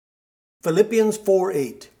Philippians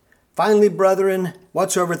 4:8. Finally, brethren,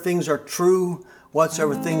 whatsoever things are true,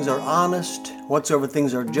 whatsoever things are honest, whatsoever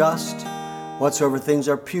things are just, whatsoever things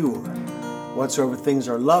are pure, whatsoever things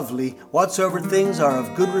are lovely, whatsoever things are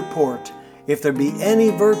of good report, if there be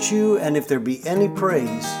any virtue and if there be any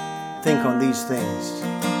praise, think on these things.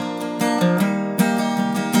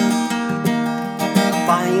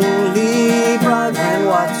 Finally, brethren,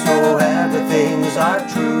 whatsoever things are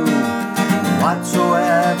true,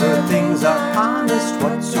 whatsoever things are honest,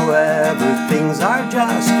 whatsoever things are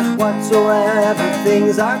just, whatsoever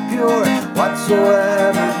things are pure,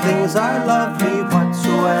 whatsoever things are lovely,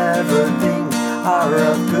 whatsoever things are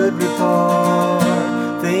of good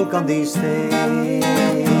report, think on these things.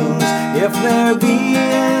 If there be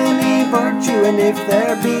any virtue and if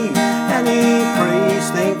there be any praise,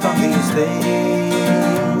 think on these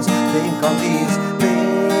things. Think on these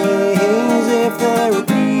things. If there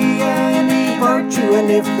be any virtue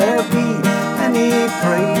and if there be any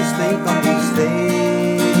praise, think on these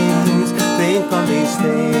things. Think on these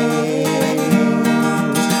things.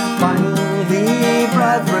 Finally,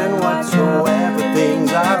 brethren, whatsoever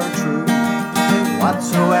things are true,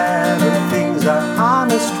 whatsoever things are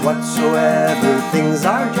honest, whatsoever things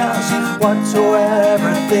are just,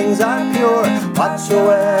 whatsoever things are pure,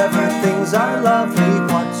 whatsoever things are lovely,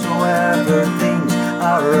 whatsoever things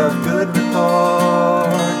are of good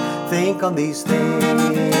report, think on these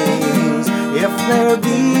things. If there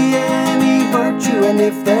be any virtue and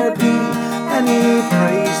if there be any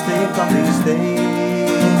praise, think on these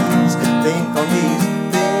things. Think on these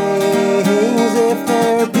things. If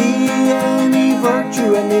there be any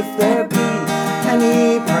virtue and if there be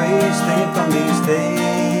any praise, think on these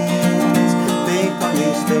things. Think on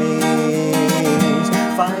these things.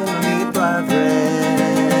 Finally, brethren,